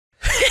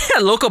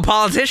local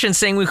politicians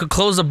saying we could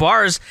close the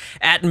bars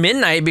at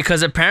midnight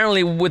because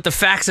apparently with the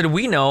facts that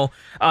we know,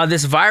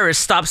 this virus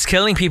stops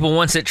killing people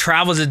once it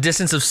travels a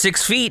distance of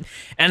 6 feet.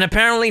 And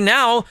apparently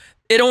now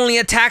it only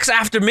attacks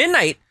after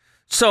midnight.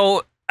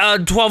 So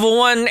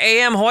 12:01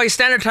 a.m. Hawaii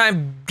Standard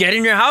Time, get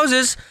in your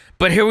houses.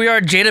 But here we are,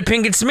 Jada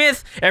Pinkett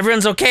Smith.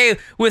 Everyone's okay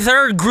with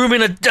her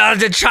grooming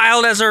the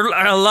child as her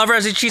lover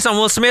as he cheats on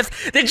Will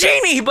Smith. The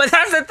genie, but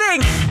that's the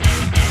thing.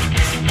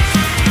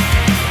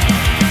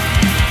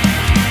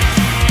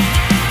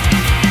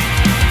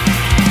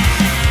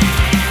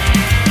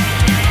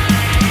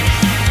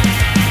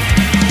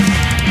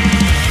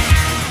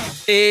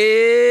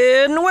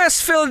 In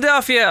West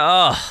Philadelphia,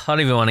 oh, I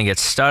don't even want to get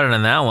started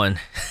on that one.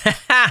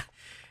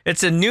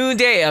 It's a new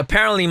day.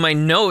 Apparently my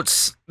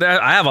notes,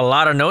 I have a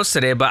lot of notes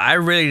today, but I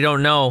really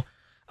don't know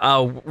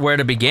where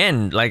to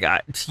begin. Like,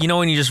 you know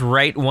when you just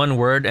write one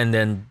word and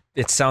then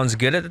it sounds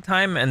good at the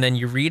time, and then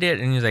you read it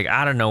and you're like,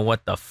 I don't know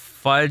what the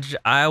fudge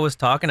I was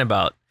talking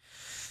about.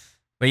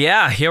 But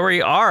yeah, here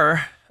we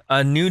are.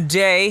 A new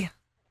day,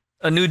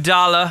 a new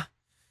dollar,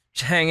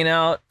 just hanging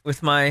out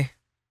with my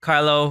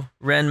Kylo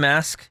Ren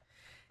mask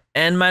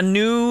and my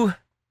new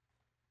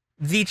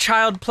The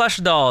Child plush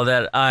doll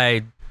that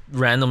I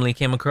randomly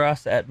came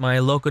across at my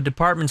local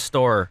department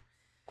store,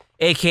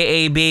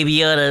 aka Baby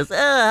Yoda's. Oh,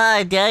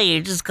 hi, Dad,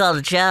 you just called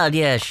a child.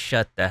 Yeah,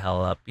 shut the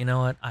hell up. You know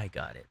what? I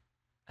got it.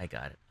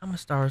 I'm a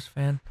Star Wars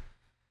fan,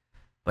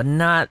 but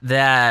not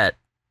that,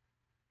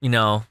 you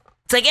know.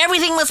 It's like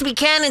everything must be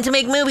canon to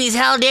make movies.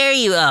 How dare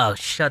you? Oh,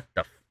 shut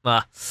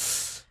the.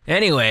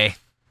 Anyway,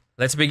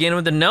 let's begin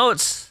with the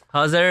notes.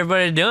 How's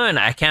everybody doing?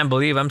 I can't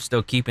believe I'm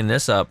still keeping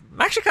this up.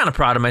 I'm actually kind of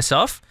proud of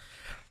myself.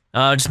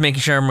 Just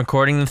making sure I'm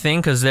recording the thing,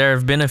 because there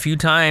have been a few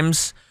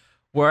times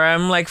where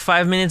I'm like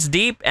 5 minutes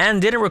deep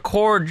and didn't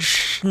record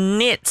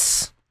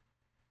schnitz.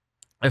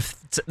 If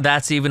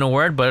that's even a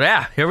word, but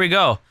yeah, here we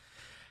go.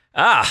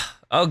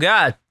 Oh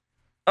God.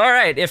 All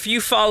right, if you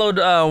followed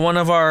one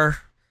of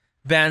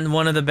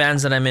the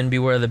bands that I'm in,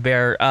 Beware the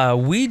Bear,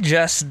 we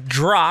just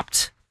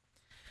dropped,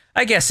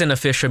 I guess, an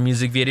official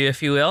music video,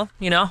 if you will.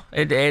 You know,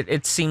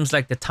 it seems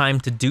like the time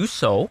to do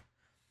so.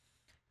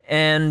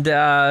 And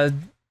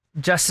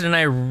Justin and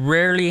I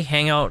rarely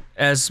hang out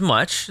as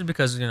much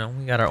because, you know,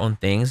 we got our own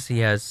things. He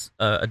has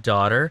a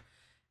daughter,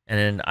 and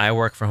then I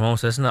work from home,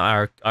 so it's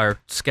not our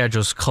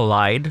schedules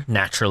collide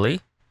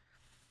naturally.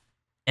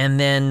 And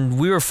then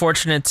we were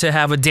fortunate to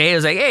have a day. I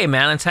was like, hey,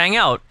 man, let's hang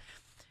out.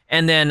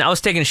 And then I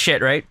was taking a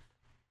shit, right?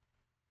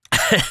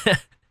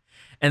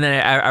 And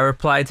then I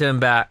replied to him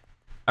back.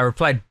 I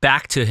replied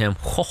back to him.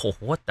 Whoa,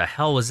 what the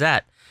hell was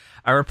that?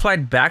 I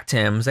replied back to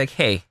him. I was like,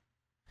 hey,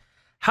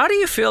 how do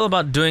you feel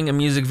about doing a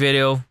music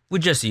video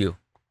with just you?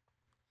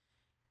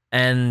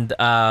 And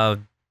I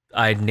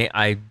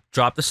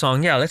dropped the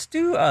song. Yeah, let's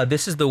do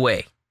This Is the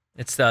Way.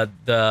 It's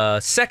the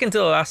second to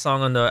the last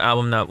song on the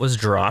album that was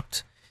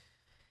dropped.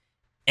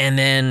 And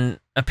then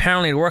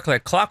apparently it worked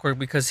like clockwork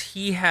because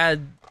he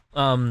had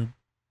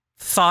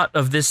thought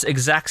of this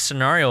exact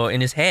scenario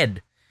in his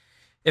head,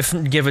 if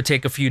give or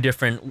take a few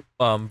different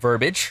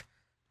verbiage.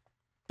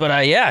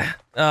 But yeah,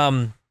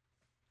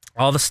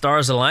 all the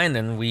stars aligned,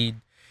 and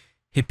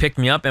he picked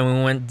me up and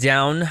we went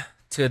down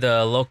to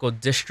the local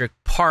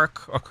district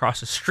park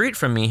across the street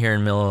from me here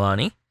in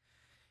Mililani.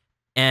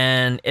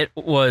 And it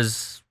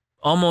was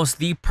almost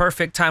the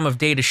perfect time of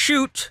day to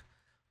shoot,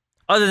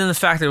 other than the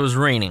fact that it was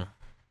raining,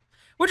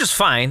 which is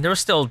fine. There was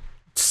still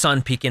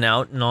sun peeking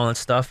out and all that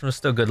stuff. It was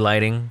still good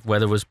lighting.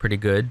 Weather was pretty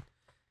good.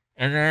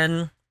 And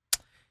then,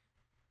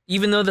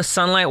 even though the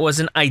sunlight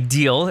wasn't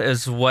ideal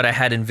as what I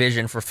had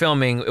envisioned for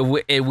filming,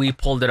 we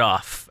pulled it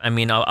off. I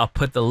mean, I'll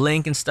put the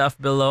link and stuff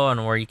below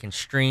on where you can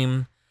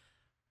stream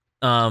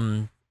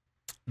the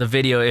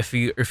video if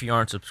you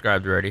aren't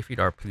subscribed already. If you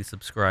are, please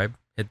subscribe.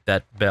 Hit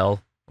that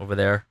bell over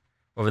there.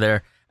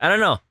 I don't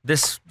know.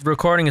 This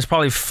recording is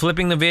probably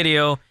flipping the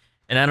video,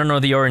 and I don't know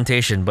the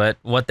orientation, but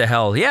what the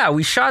hell. Yeah,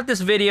 we shot this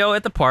video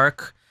at the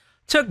park.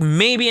 Took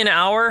maybe an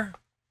hour.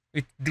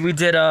 We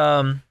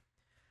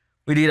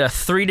did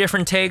 3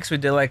 different takes. We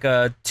did like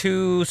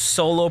 2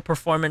 solo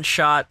performance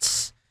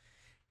shots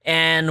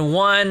and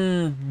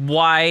 1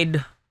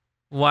 wide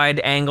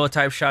angle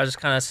type shot, just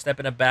kind of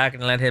stepping it back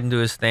and let him do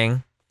his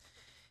thing.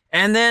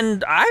 And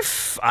then I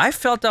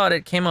felt out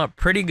it came out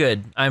pretty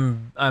good.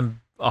 I'm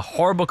a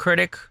horrible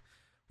critic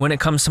when it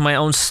comes to my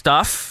own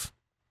stuff,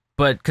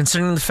 but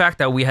considering the fact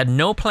that we had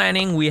no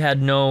planning, we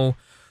had no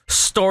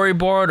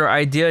storyboard or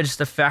idea, just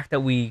the fact that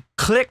we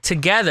clicked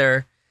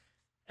together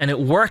and it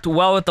worked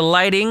well with the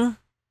lighting,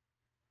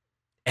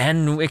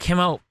 and it came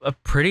out a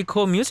pretty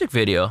cool music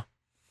video.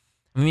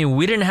 I mean,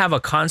 we didn't have a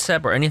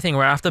concept or anything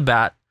right off the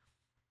bat,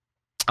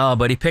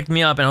 but he picked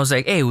me up and I was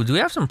like, hey, do we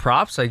have some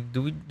props? Like,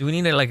 do we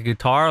need like a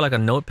guitar, like a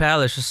notepad?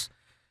 Let's just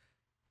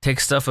take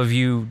stuff of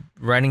you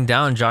writing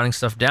down, jotting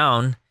stuff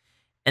down.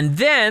 And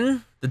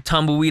then the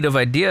tumbleweed of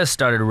ideas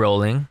started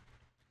rolling,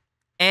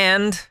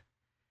 and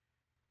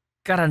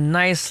got a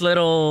nice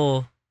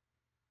little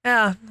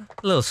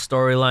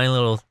storyline,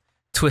 little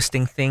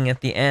twisting thing at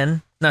the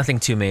end.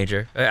 Nothing too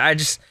major. I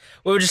just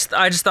I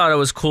just thought it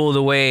was cool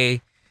the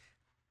way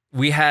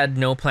we had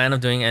no plan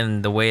of doing it,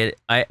 and the way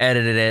I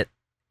edited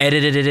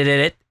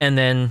it, and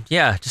then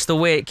yeah, just the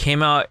way it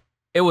came out,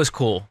 it was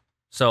cool.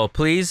 So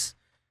please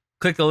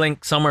click the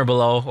link somewhere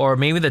below, or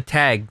maybe the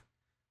tag.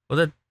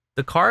 Will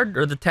the card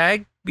or the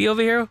tag be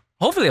over here?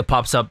 Hopefully it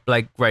pops up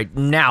like right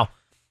now.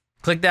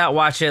 Click that,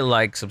 watch it,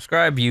 like,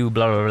 subscribe, blah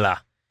blah blah,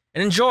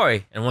 and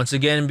enjoy. And once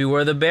again,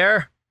 beware the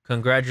bear.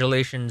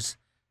 Congratulations,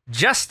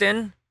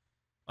 Justin,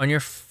 on your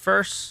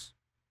first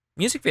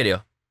music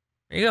video.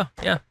 There you go.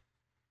 Yeah.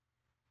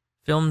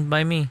 Filmed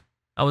by me.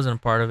 I wasn't a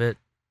part of it.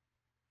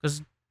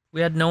 Because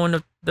we had no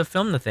one to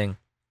film the thing.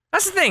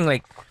 That's the thing,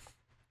 like,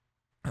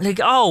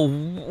 oh,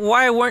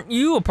 why weren't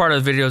you a part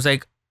of the videos?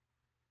 Like,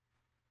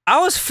 I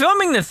was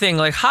filming the thing.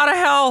 Like, how the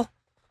hell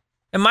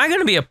am I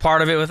gonna be a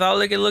part of it without,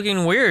 like, it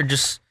looking weird?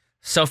 Just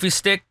selfie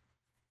stick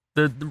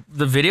the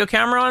video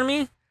camera on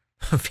me?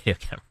 Video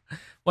camera.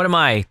 What am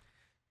I?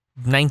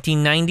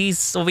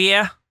 1990s over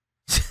here?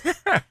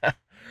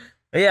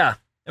 Yeah.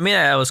 I mean,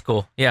 that was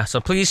cool. Yeah, so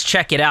please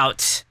check it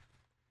out.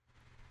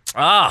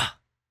 Ah.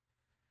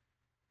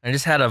 I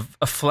just had a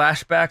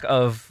flashback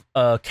of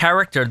a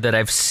character that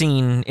I've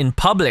seen in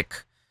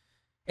public,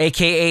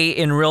 aka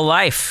in real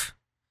life.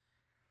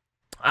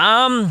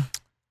 I'm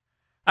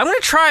gonna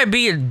try to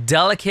be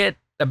delicate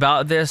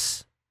about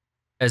this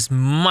as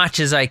much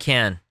as I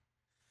can.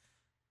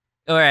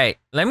 All right,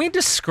 let me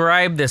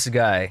describe this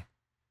guy.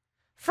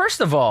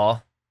 First of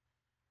all,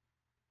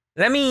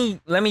 let me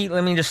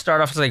just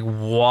start off with like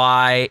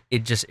why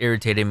it just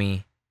irritated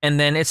me, and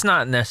then it's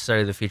not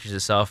necessarily the features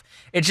itself.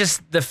 It's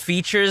just the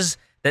features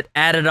that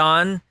added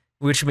on,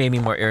 which made me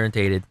more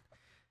irritated.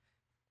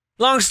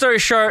 Long story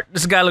short,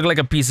 this guy looked like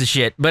a piece of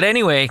shit. But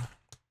anyway,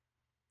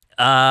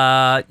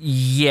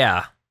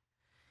 yeah,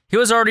 he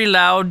was already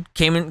loud.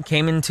 He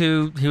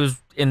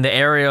was in the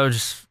area,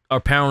 just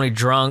apparently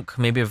drunk.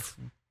 Maybe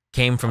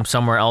came from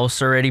somewhere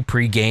else already,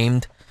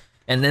 pre-gamed,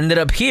 and ended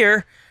up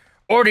here,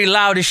 already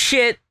loud as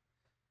shit.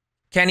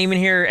 Can't even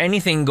hear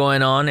anything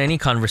going on, any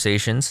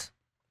conversations.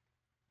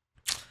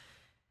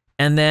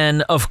 And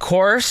then, of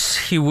course,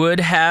 he would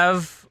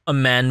have a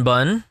man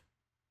bun.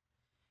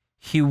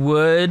 He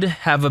would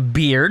have a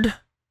beard.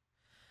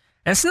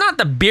 And it's not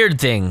the beard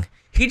thing.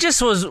 He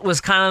just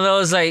was kind of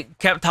those, like,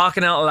 kept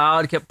talking out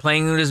loud, kept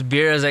playing with his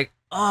beard. I was like,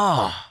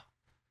 oh,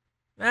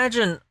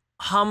 imagine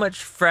how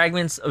much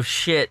fragments of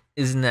shit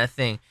is in that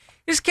thing.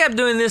 He just kept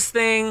doing this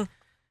thing,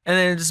 and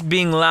then just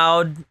being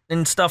loud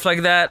and stuff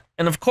like that.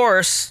 And of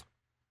course,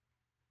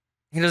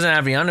 he doesn't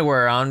have any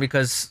underwear on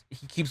because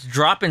he keeps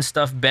dropping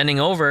stuff, bending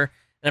over,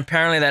 and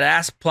apparently that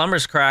ass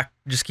plumber's crack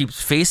just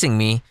keeps facing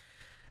me.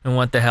 And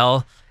what the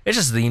hell? It's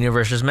just the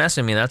universe is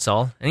messing with me, that's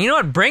all. And you know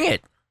what? Bring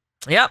it.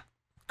 Yep.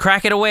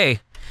 Crack it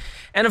away.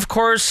 And of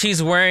course,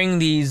 he's wearing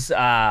these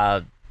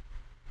egg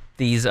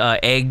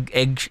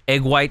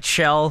white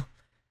shell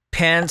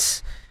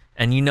pants,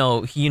 and you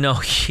know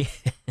he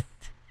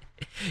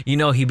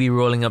be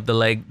rolling up the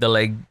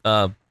leg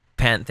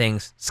pant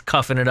things,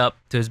 cuffing it up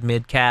to his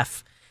mid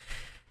calf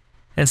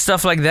and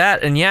stuff like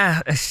that. And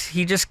yeah,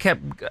 he just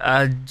kept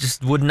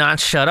just would not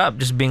shut up,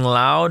 just being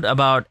loud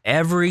about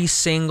every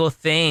single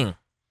thing.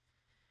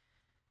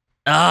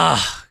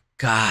 Oh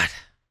God,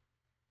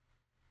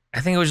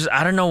 I think it was just,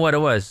 I don't know what it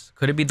was.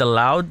 Could it be the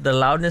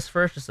loudness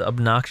first, just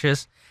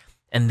obnoxious,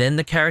 and then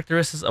the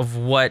characteristics of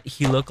what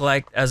he looked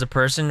like as a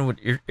person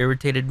would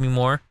irritated me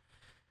more.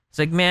 It's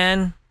like,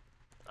 man,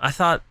 I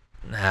thought,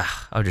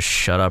 I'll just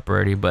shut up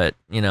already, but,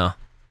 you know,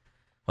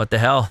 what the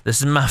hell?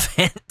 This is my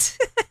vent.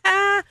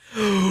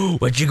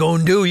 What you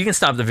gonna do? You can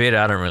stop the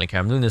video. I don't really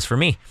care. I'm doing this for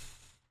me.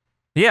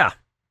 Yeah.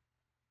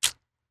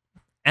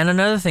 And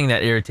another thing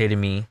that irritated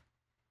me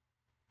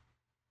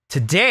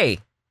yesterday.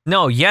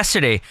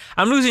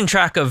 I'm losing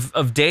track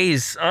of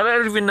days. I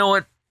don't even know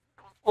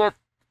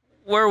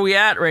where are we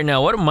at right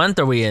now? What month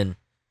are we in?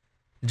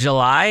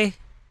 July?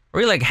 Are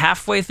we like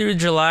halfway through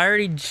July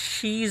already?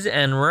 Cheese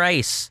and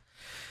rice.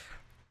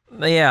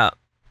 Yeah,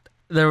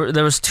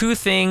 there was two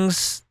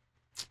things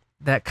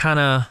that kind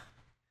of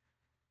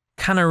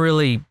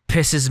really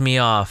pisses me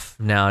off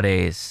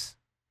nowadays.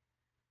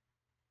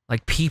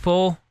 Like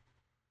people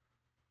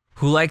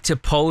who like to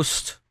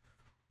post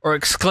or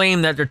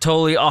exclaim that they're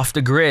totally off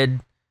the grid.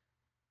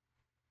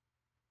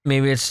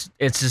 Maybe it's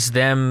just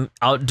them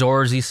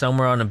outdoorsy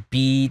somewhere on a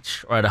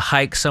beach or at a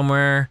hike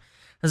somewhere.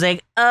 It's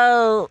like,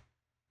 oh,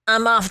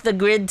 I'm off the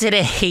grid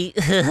today.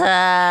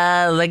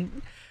 Like,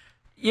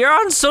 you're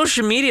on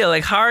social media.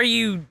 Like, how are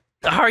you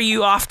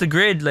off the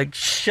grid? Like,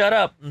 shut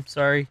up. I'm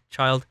sorry,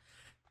 child.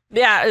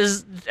 Yeah,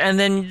 and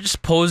then you're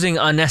just posing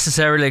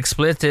unnecessarily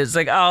explicit. It's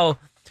like, oh,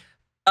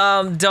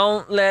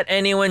 don't let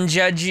anyone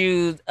judge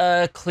you,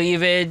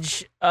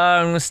 cleavage.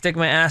 I'm gonna stick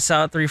my ass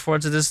out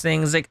 3/4 of this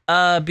thing. It's like,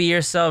 be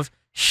yourself.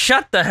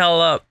 Shut the hell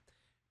up.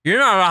 You're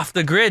not off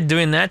the grid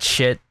doing that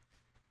shit.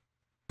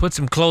 Put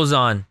some clothes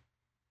on,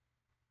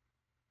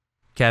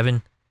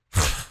 Kevin.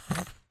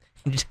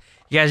 You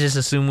guys just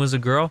assume it was a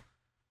girl?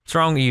 What's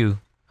wrong with you?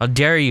 How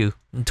dare you?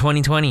 In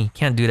 2020,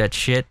 can't do that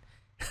shit.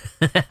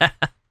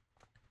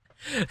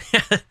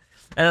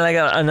 And like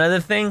another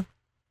thing,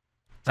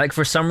 like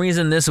for some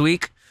reason this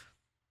week,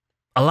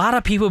 a lot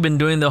of people have been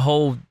doing the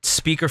whole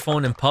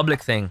speakerphone in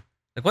public thing.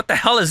 Like, what the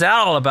hell is that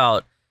all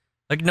about?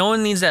 Like, no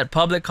one needs that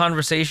public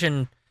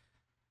conversation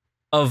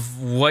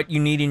of what you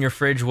need in your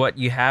fridge, what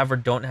you have or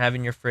don't have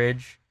in your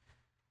fridge,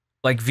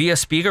 like via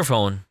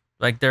speakerphone.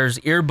 Like, there's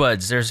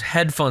earbuds, there's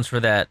headphones for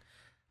that.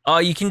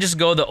 You can just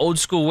go the old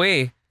school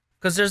way,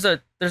 because there's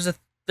a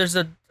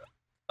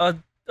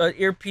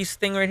earpiece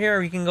thing right here.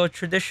 Or you can go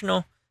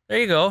traditional. There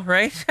you go,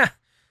 right?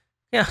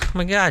 Yeah. Oh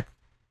my God,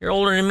 you're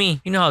older than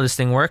me. You know how this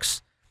thing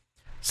works.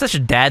 Such a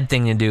dad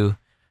thing to do.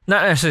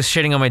 Not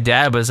necessarily shitting on my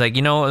dad, but it's like,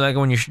 you know, like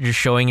when you're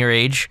showing your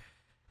age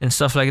and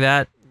stuff like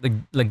that,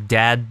 like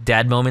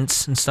dad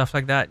moments and stuff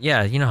like that.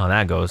 Yeah, you know how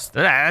that goes.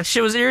 That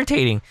shit was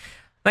irritating.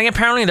 Like,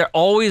 apparently they're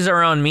always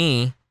around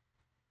me.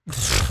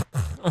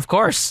 Of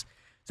course.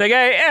 It's like,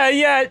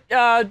 I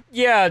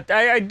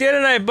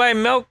didn't I buy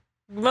milk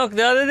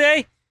the other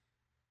day?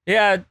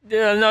 Yeah,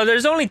 no,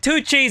 there's only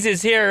 2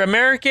 cheeses here,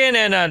 American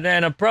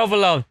and a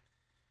provolone.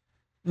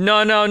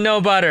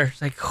 No butter.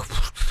 It's like,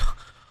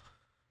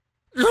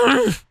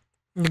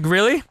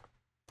 really?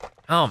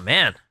 Oh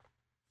man.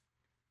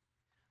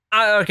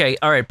 Okay,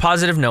 all right.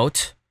 Positive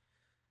note.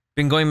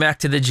 Been going back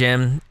to the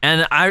gym,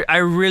 and I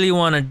really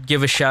want to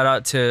give a shout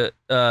out to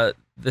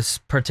this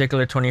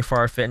particular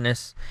 24-hour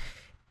fitness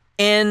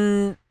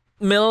in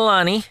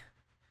Mililani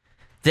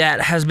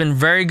that has been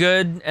very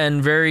good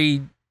and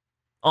very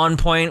on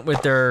point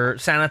with their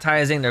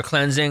sanitizing, their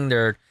cleansing,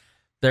 their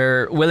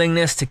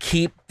willingness to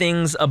keep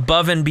things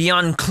above and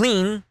beyond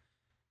clean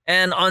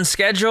and on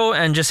schedule,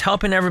 and just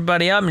helping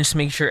everybody out and just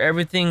make sure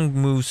everything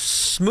moves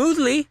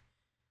smoothly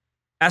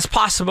as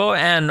possible.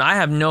 And I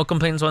have no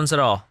complaints once at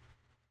all.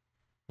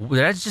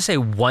 Did I just say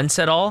once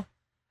at all?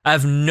 I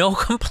have no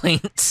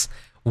complaints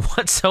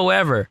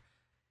whatsoever.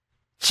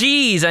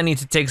 Jeez, I need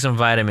to take some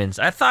vitamins.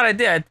 I thought I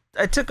did.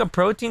 I took a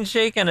protein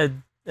shake and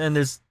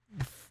this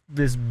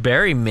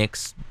berry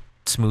mix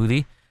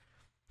smoothie.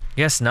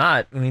 Guess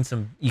not. We need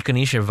some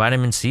echinacea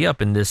vitamin C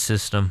up in this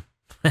system.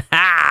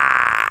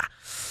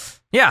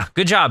 Yeah,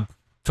 good job,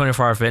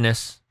 24-hour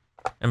fitness.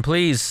 And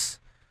please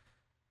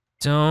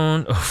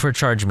don't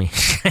overcharge me.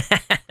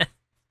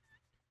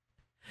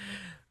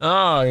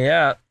 Oh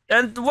yeah.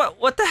 And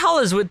what the hell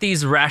is with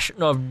these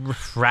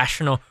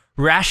rational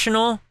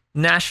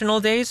national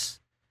days?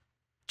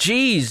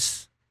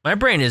 Jeez, my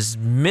brain is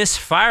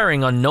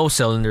misfiring on no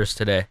cylinders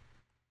today.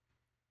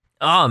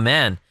 Oh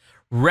man,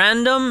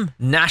 random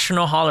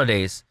national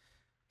holidays.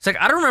 It's like,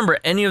 I don't remember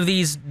any of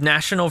these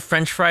national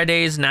French fry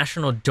days,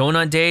 national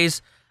donut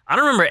days. I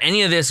don't remember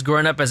any of this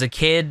growing up as a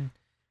kid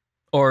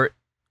or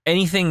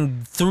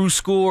anything through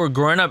school or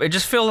growing up. It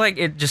just feels like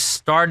it just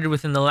started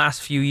within the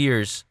last few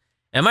years.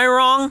 Am I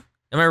wrong?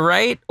 Am I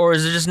right? Or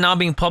is it just now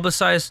being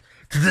publicized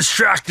to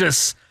distract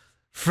us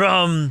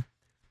from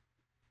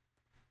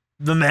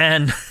the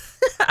man?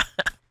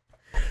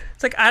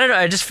 It's like, I don't know.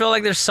 I just feel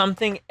like there's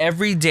something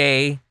every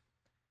day,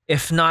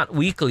 if not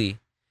weekly.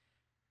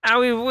 I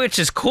mean, which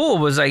is cool.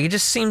 Was like, it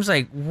just seems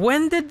like,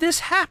 when did this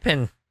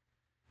happen?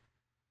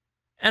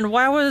 And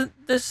why was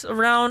this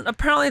around?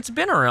 Apparently it's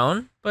been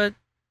around, but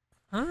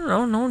I don't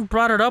know. No one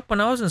brought it up when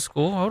I was in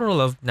school. I would have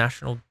loved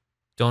National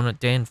Donut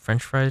Day and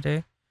French Fry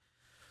Day.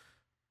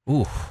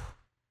 Ooh.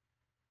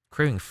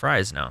 Craving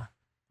fries now.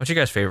 What's your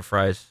guys' favorite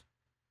fries?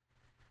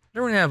 I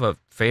don't really have a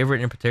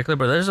favorite in particular,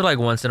 but there's like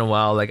once in a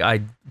while, like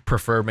I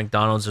prefer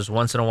McDonald's. There's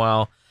once in a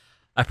while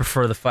I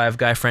prefer the Five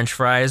Guy French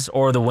fries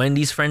or the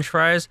Wendy's French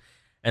fries.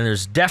 And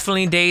there's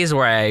definitely days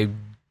where I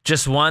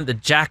just want the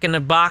Jack in the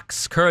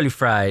Box curly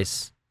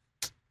fries.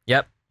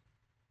 Yep.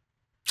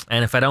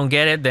 And if I don't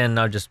get it, then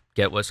I'll just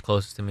get what's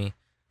closest to me.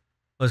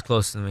 What's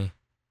close to me?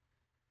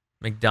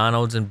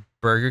 McDonald's and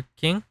Burger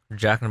King? Or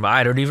Jack in the Box?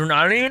 I don't even know.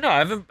 I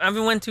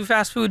haven't went to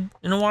fast food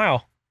in a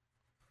while.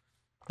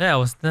 Yeah, it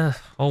was the...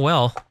 Oh,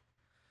 well.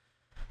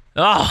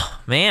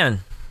 Oh, man.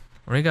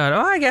 What do we got?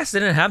 Oh, I guess they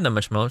didn't have that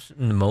much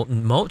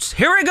moats.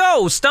 Here we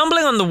go!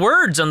 Stumbling on the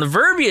words, on the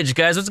verbiage,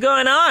 guys. What's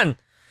going on?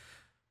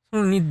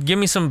 Give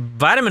me some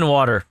vitamin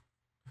water.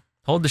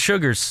 Hold the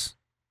sugars.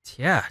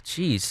 Yeah,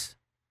 jeez.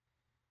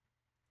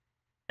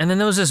 And then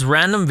there was this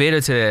random video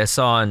today I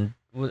saw on...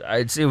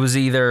 It was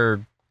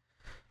either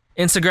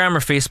Instagram or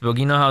Facebook.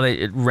 You know how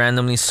they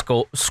randomly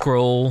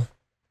scroll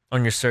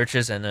on your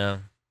searches,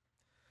 and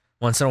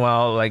once in a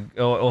while, like,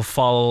 it'll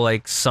follow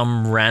like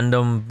some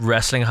random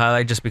wrestling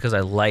highlight just because I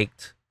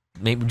liked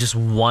maybe just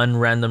one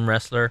random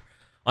wrestler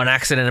on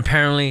accident.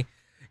 Apparently,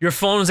 your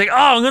phone was like, oh,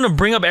 I'm gonna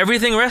bring up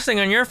everything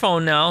wrestling on your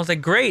phone now. I was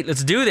like, great,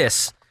 let's do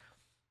this.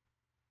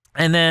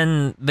 And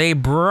then they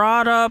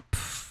brought up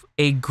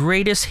a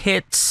greatest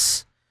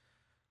hits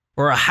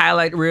or a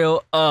highlight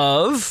reel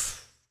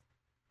of...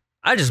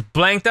 I just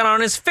blanked out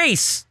on his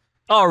face.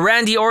 Oh,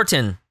 Randy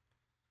Orton.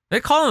 They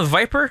call him a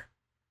Viper?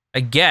 I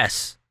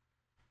guess.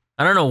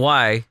 I don't know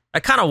why. I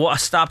kind of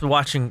stopped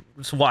watching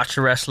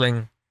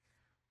wrestling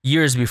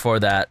years before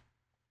that.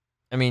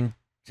 I mean,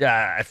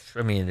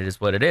 it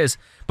is what it is.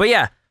 But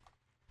yeah,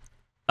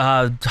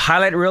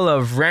 highlight reel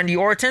of Randy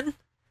Orton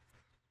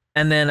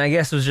And then I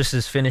guess it was just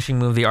his finishing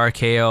move, the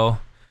RKO,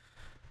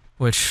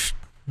 which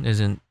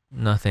isn't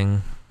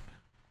nothing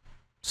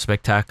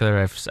spectacular.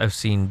 I've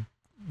seen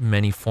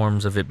many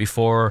forms of it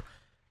before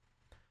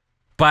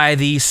by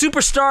the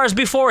superstars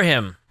before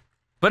him.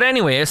 But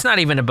anyway, it's not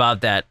even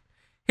about that.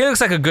 He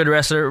looks like a good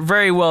wrestler,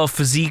 very well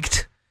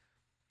physiqued,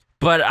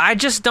 but I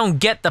just don't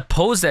get the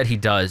pose that he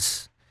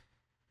does.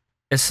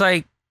 It's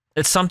like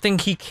it's something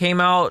he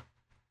came up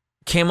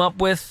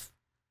with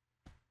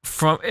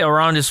from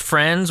around his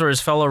friends or his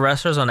fellow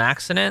wrestlers on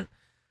accident.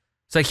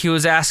 It's like he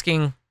was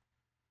asking,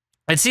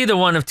 it's either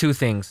one of two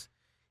things.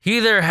 He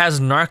either has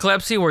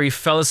narcolepsy where he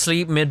fell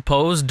asleep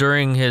mid-pose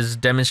during his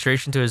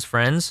demonstration to his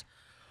friends,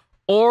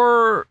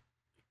 or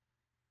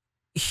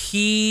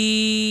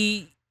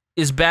he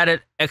is bad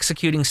at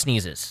executing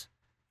sneezes.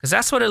 Because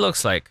that's what it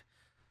looks like.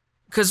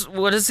 Because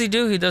what does he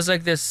do? He does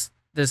like this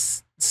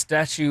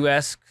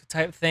statuesque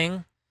type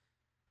thing.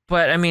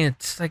 But I mean,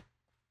 it's like,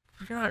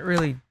 you're not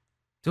really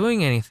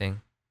doing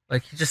anything.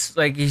 Like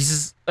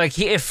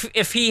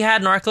if he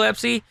had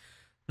narcolepsy,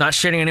 not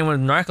shitting anyone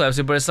with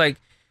narcolepsy, but it's like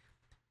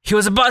he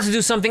was about to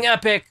do something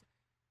epic,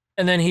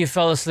 and then he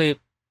fell asleep,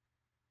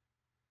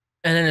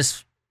 and then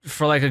it's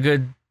for like a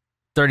good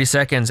 30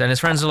 seconds, and his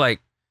friends are like,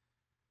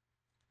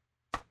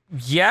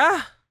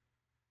 yeah?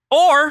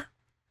 Or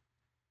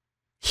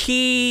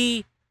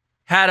he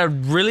had a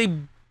really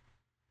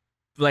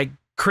like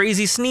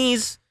crazy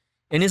sneeze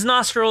in his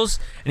nostrils,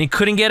 and he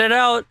couldn't get it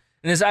out,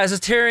 and his eyes are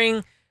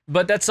tearing.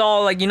 But that's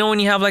all, like, you know, when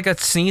you have like a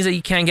sneeze that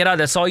you can't get out,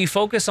 that's all you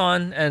focus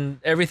on, and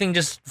everything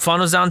just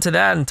funnels down to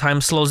that, and time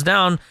slows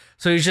down.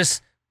 So he's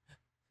just,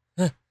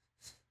 and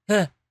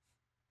they're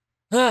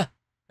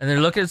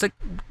looking. It's like,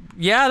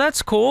 yeah,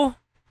 that's cool.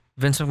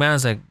 Vince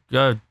McMahon's like,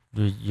 yeah,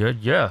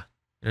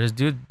 just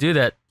do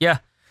that, yeah.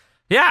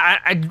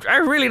 I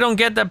really don't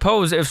get that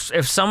pose.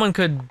 If someone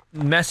could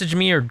message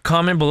me or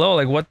comment below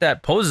like what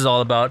that pose is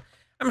all about,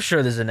 I'm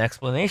sure there's an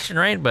explanation,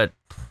 right? But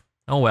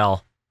oh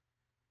well.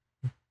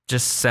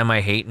 Just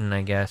semi-hating,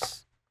 I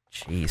guess.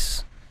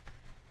 Jeez.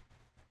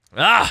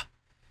 Ah!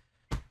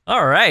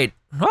 Alright.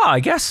 Well, I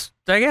guess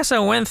I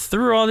went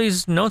through all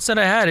these notes that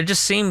I had. It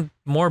just seemed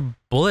more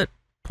bullet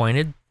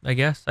pointed, I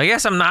guess. I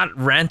guess I'm not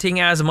ranting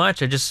as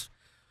much. I just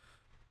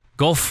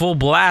go full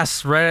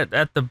blast right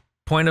at the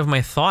point of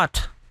my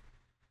thought.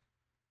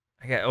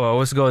 Well,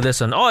 let's go with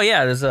this one. Oh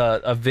yeah, there's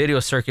a video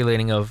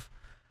circulating of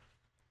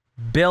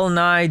Bill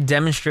Nye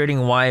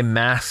demonstrating why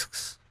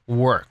masks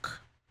work.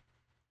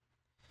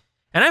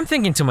 And I'm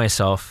thinking to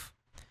myself,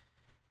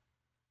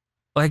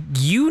 like,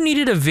 you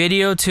needed a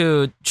video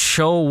to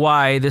show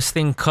why this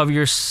thing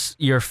covers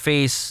your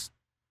face,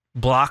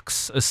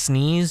 blocks a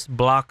sneeze,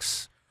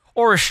 blocks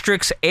or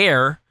restricts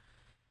air.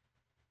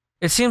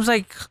 It seems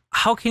like,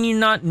 how can you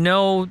not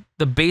know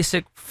the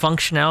basic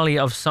functionality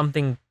of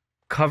something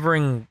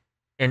covering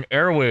an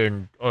airway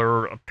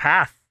or a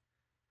path?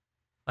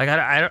 Like,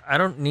 I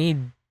don't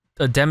need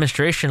a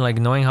demonstration, like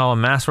knowing how a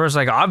mask works.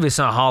 Like, obviously it's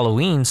not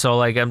Halloween, so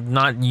like I'm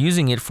not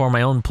using it for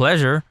my own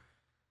pleasure.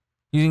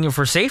 Using it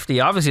for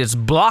safety. Obviously it's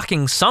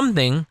blocking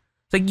something.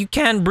 It's like you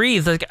can't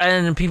breathe. Like,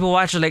 and people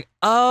watch it like,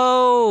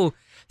 oh,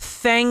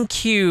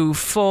 thank you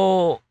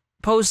for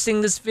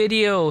posting this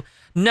video.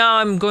 Now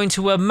I'm going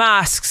to wear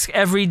masks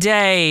every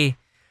day.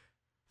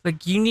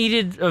 Like, you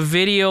needed a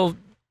video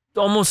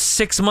almost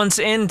 6 months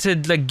in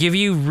to like give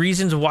you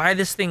reasons why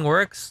this thing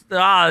works.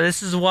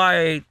 This is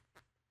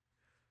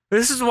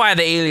why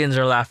the aliens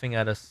are laughing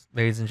at us,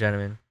 ladies and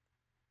gentlemen.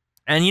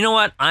 And you know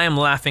what? I am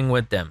laughing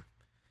with them.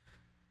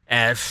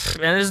 And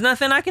there's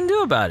nothing I can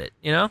do about it,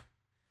 you know?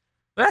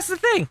 But that's the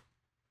thing.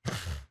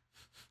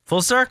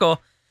 Full circle.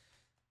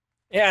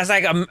 Yeah, it's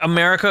like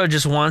America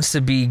just wants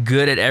to be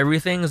good at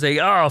everything. It's like,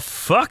 oh,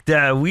 fuck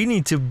that. We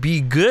need to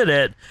be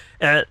good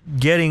at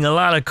getting a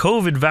lot of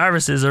COVID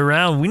viruses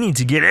around. We need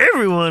to get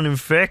everyone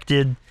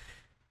infected.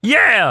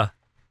 Yeah!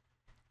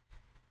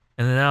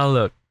 And then now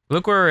look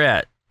where we're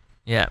at.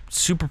 Yeah,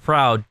 super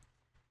proud.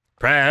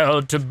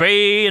 Proud to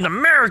be an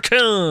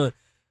American!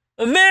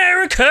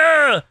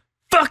 America!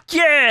 Fuck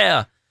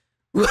yeah!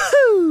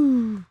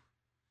 Woohoo!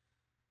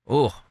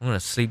 Oh, I'm gonna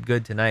sleep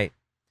good tonight.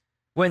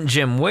 Went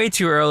gym way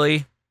too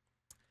early.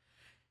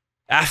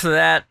 After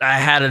that, I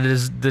had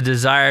the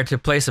desire to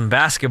play some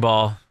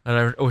basketball,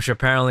 which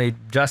apparently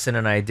Justin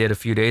and I did a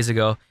few days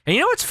ago. And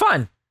you know, it's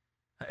fun.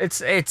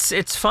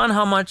 It's fun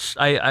how much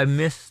I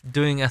miss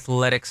doing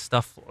athletic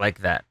stuff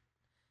like that,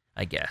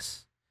 I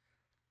guess.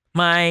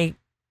 My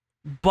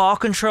ball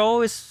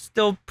control is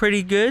still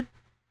pretty good.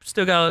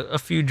 Still got a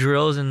few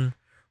drills and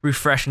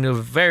refreshing. It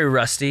was very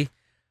rusty.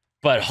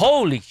 But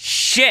holy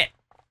shit!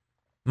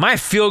 My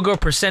field goal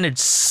percentage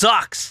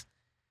sucks.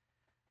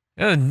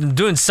 I'm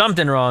doing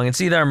something wrong.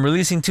 It's either I'm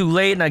releasing too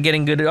late, not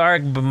getting good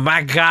arc, but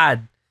my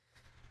god.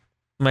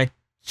 My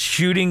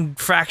shooting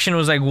fraction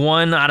was like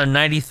 1 out of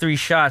 93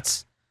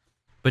 shots.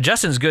 But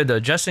Justin's good though.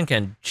 Justin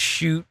can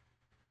shoot,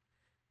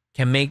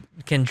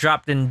 can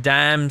drop in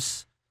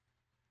dimes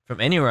from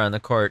anywhere on the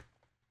court.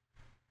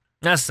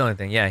 That's the only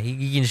thing. Yeah,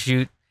 he can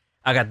shoot.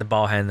 I got the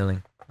ball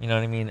handling. You know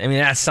what I mean? I mean,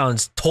 that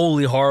sounds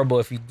totally horrible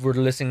if you were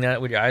listening to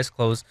that with your eyes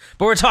closed.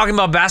 But we're talking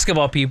about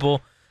basketball,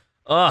 people.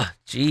 Oh,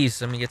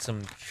 jeez. Let me get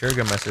some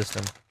sugar in my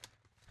system.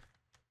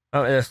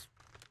 Oh, yes.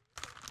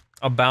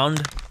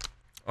 Abound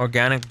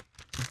organic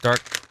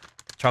dark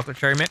chocolate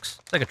cherry mix.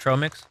 It's like a trail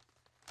mix.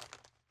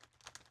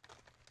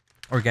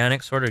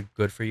 Organic, sort of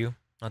good for you.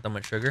 Not that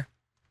much sugar.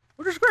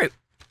 Which is great.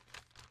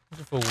 I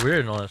just feel weird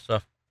and all that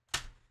stuff.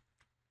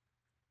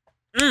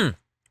 Mmm.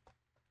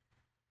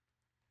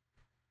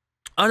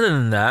 Other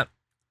than that,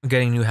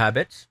 getting new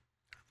habits.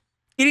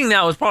 Eating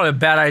that was probably a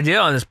bad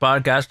idea on this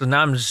podcast, but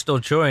now I'm just still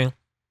chewing.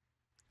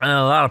 And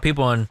a lot of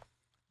people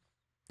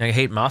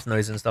hate mouth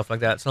noise and stuff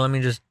like that. So let me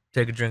just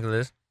take a drink of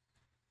this.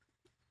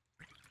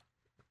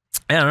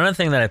 And another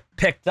thing that I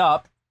picked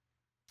up,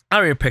 I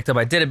already picked up,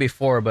 I did it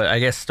before, but I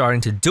guess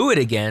starting to do it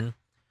again,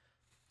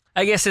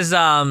 I guess is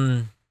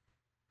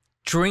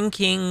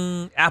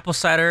drinking apple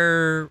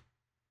cider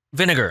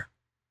vinegar.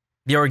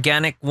 The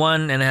organic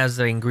one, and it has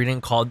the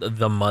ingredient called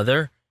the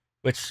mother,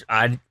 which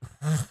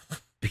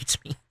beats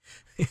me.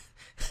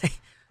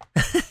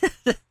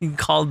 You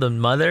called the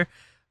mother?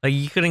 Like,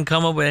 you couldn't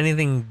come up with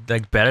anything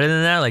like better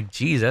than that? Like,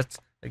 geez, that's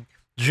like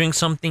drink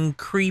something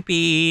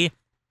creepy.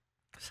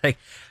 It's like,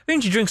 why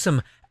don't you drink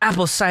some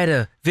apple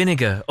cider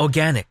vinegar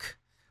organic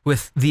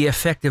with the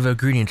effective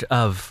ingredient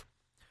of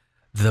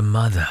the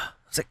mother?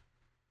 It's like,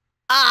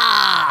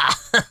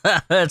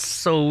 that's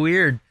so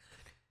weird.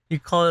 You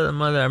call it the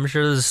mother. I'm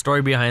sure there's a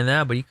story behind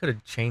that, but you could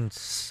have changed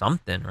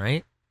something,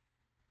 right?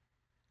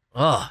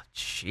 Oh,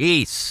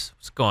 jeez.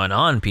 What's going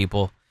on,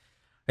 people?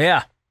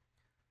 Yeah.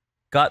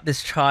 Got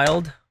this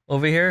child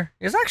over here.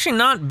 It's actually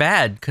not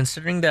bad,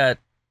 considering that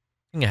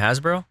I think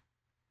Hasbro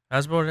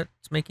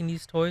that's making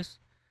these toys.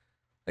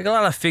 Like, a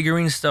lot of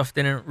figurine stuff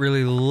didn't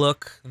really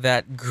look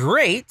that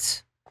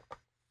great.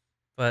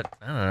 But,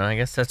 I don't know, I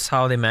guess that's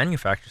how they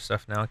manufacture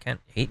stuff now. I can't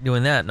hate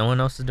doing that. No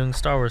one else is doing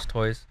Star Wars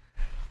toys.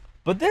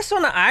 But this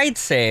one, I'd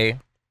say,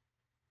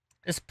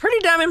 is pretty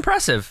damn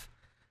impressive.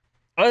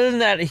 Other than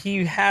that,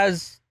 he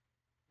has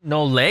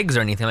no legs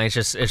or anything. Like,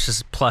 it's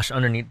just plush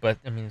underneath. But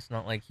I mean, it's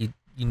not like you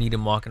need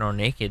him walking around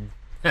naked,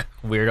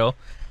 weirdo.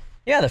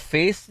 Yeah, the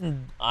face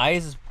and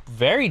eyes is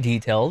very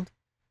detailed,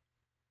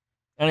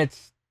 and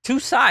it's 2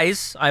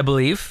 size, I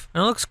believe,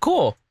 and it looks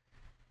cool.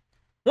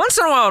 Once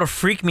in a while, it'll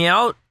freak me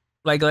out.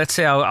 Like, let's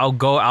say I'll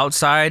go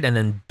outside and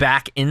then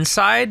back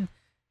inside.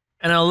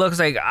 And it looks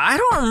like, I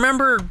don't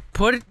remember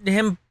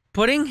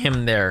putting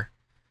him there.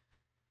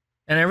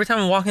 And every time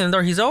I'm walking in the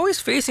door, he's always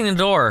facing the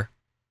door.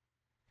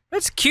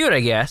 It's cute,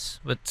 I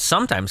guess, but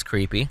sometimes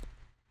creepy.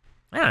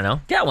 I don't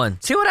know. Get one.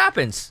 See what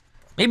happens.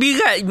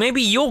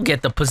 Maybe you'll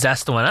get the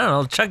possessed one. I don't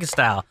know, Chucky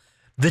style.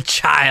 The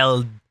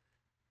child's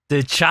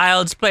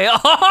play.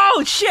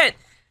 Oh shit!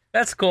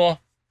 That's cool.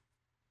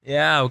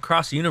 Yeah, we'll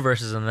cross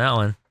universes on that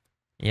one.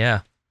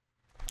 Yeah.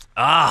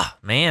 Ah,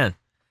 man.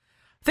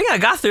 I think I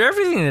got through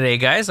everything today,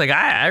 guys. Like,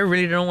 I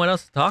really don't know what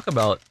else to talk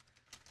about.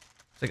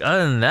 It's like,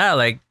 other than that,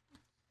 like,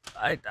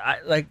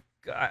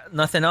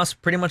 nothing else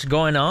pretty much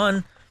going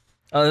on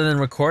other than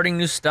recording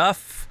new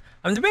stuff.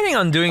 I'm debating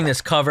on doing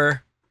this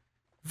cover.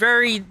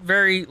 Very,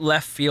 very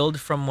left field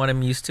from what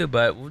I'm used to,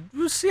 but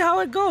we'll see how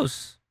it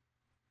goes.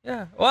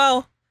 Yeah,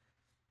 well,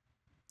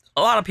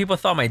 a lot of people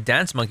thought my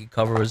Dance Monkey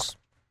cover was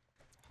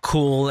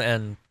cool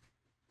and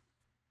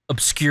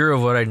obscure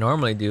of what I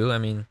normally do. I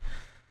mean,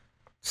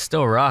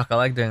 still rock. I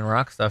like doing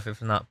rock stuff,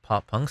 if not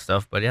pop punk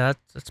stuff. But yeah,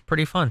 that's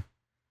pretty fun.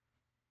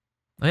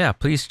 Oh yeah,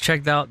 please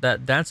check out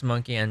that Dance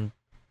Monkey and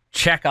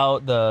check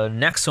out the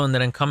next one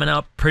that I'm coming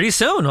out pretty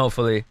soon,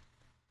 hopefully.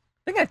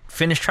 I think I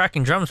finished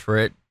tracking drums for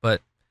it,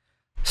 but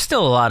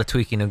still a lot of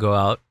tweaking to go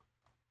out.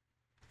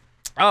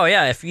 Oh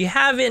yeah, if you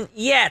haven't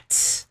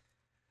yet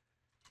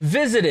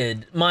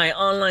visited my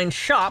online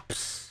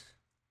shops,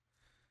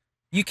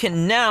 you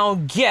can now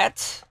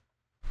get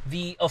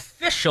the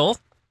official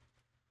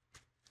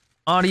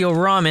Audio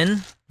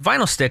Ramen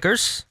vinyl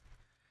stickers.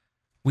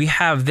 We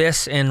have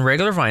this in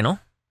regular vinyl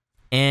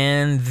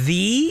and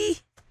the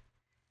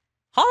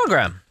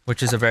hologram,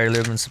 which is a very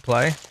limited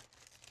supply,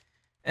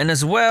 and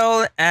as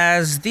well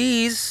as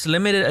these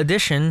limited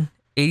edition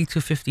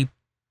 8250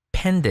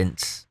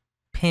 pendants,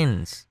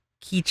 pins,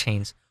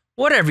 keychains,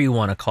 whatever you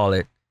want to call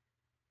it.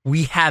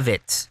 We have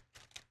it.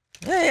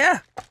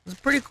 Yeah, it's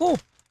pretty cool.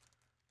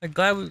 I'm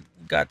glad we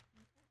got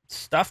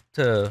stuff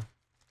to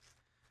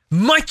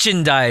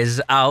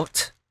merchandise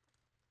out.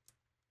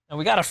 And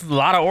we got a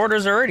lot of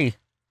orders already.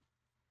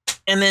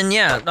 And then,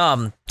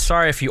 yeah,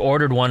 sorry if you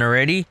ordered one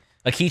already,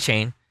 a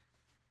keychain,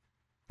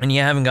 and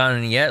you haven't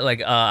gotten it yet.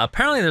 Like,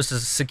 apparently there's a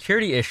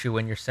security issue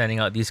when you're sending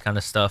out these kind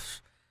of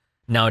stuff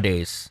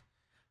nowadays.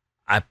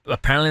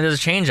 Apparently there's a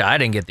change. I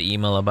didn't get the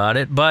email about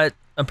it, but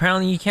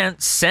apparently you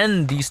can't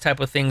send these type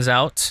of things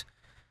out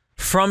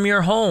from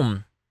your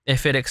home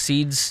if it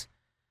exceeds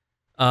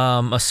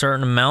a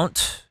certain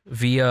amount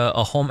via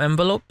a home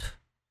envelope,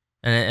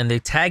 and they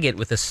tag it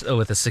with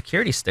a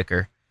security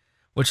sticker,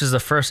 which is the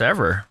first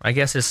ever. I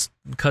guess it's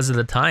because of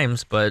the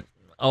times, but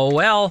oh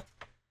well.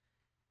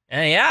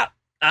 And yeah,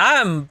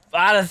 I'm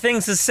out of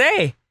things to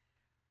say.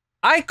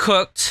 I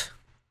cooked,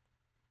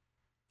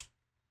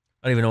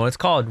 I don't even know what it's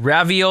called,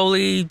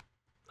 ravioli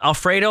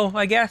Alfredo,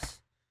 I guess.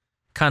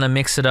 Kind of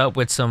mix it up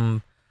with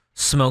some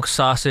smoked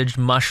sausage,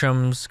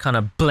 mushrooms, kind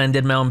of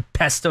blended my own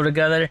pesto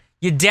together.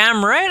 You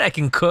damn right I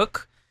can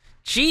cook.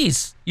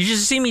 Jeez, you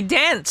just see me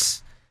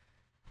dance.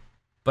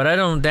 But I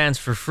don't dance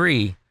for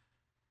free.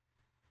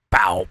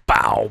 Bow,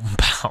 bow,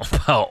 bow,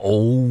 bow.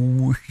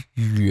 Oh,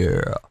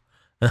 yeah.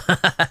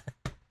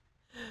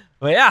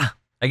 But yeah,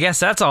 I guess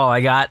that's all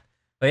I got.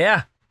 But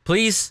yeah,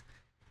 please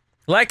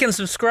like and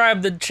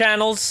subscribe to the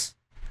channels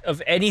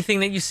of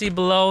anything that you see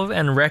below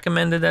and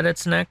recommended that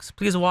it's next.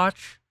 Please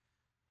watch,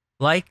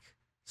 like,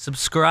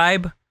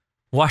 subscribe,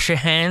 wash your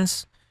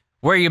hands,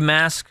 wear your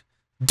mask,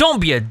 don't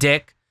be a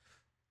dick,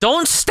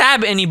 don't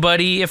stab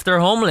anybody if they're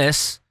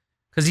homeless,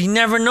 because you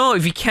never know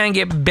if you can't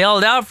get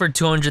bailed out for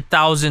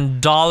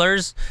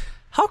 $200,000.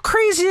 How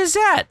crazy is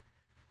that?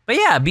 But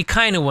yeah, be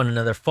kind to one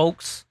another,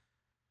 folks.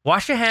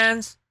 Wash your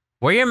hands,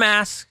 wear your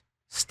mask,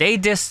 stay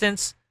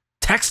distance,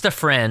 text a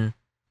friend,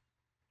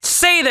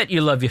 say that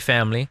you love your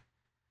family,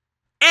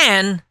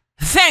 and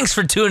thanks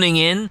for tuning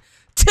in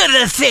to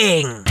The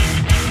Thing.